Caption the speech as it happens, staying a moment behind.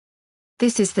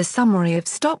This is the summary of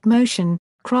stop-motion,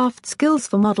 craft skills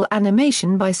for model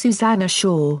animation by Susannah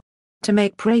Shaw. To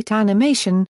make great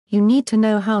animation, you need to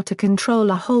know how to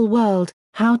control a whole world,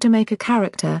 how to make a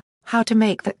character, how to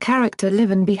make that character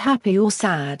live and be happy or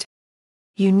sad.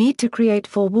 You need to create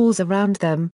four walls around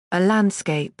them, a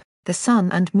landscape, the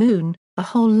sun and moon, a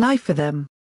whole life for them.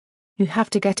 You have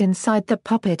to get inside the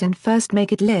puppet and first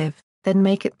make it live, then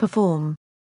make it perform.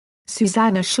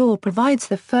 Susannah Shaw provides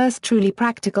the first truly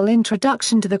practical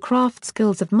introduction to the craft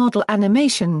skills of model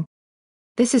animation.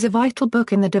 This is a vital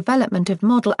book in the development of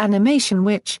model animation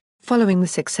which, following the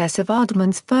success of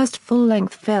Aardman's first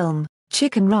full-length film,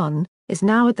 Chicken Run, is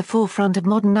now at the forefront of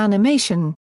modern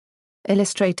animation.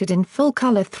 Illustrated in full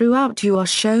color throughout, you are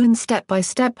shown step by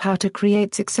step how to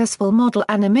create successful model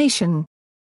animation.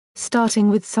 Starting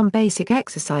with some basic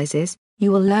exercises,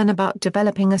 you will learn about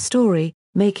developing a story,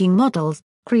 making models,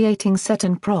 creating set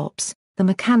and props, the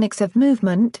mechanics of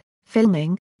movement,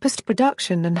 filming,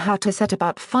 post-production and how to set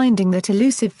about finding that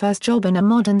elusive first job in a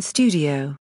modern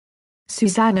studio.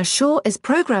 Susannah Shaw is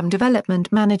Program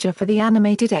Development Manager for the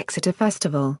Animated Exeter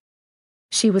Festival.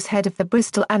 She was head of the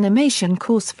Bristol Animation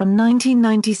course from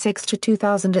 1996 to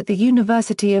 2000 at the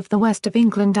University of the West of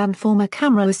England and former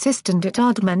camera assistant at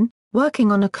Aardman,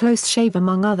 working on A Close Shave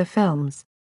among other films.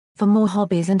 For more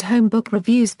hobbies and home book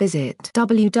reviews visit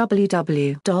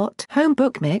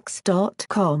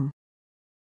www.homebookmix.com.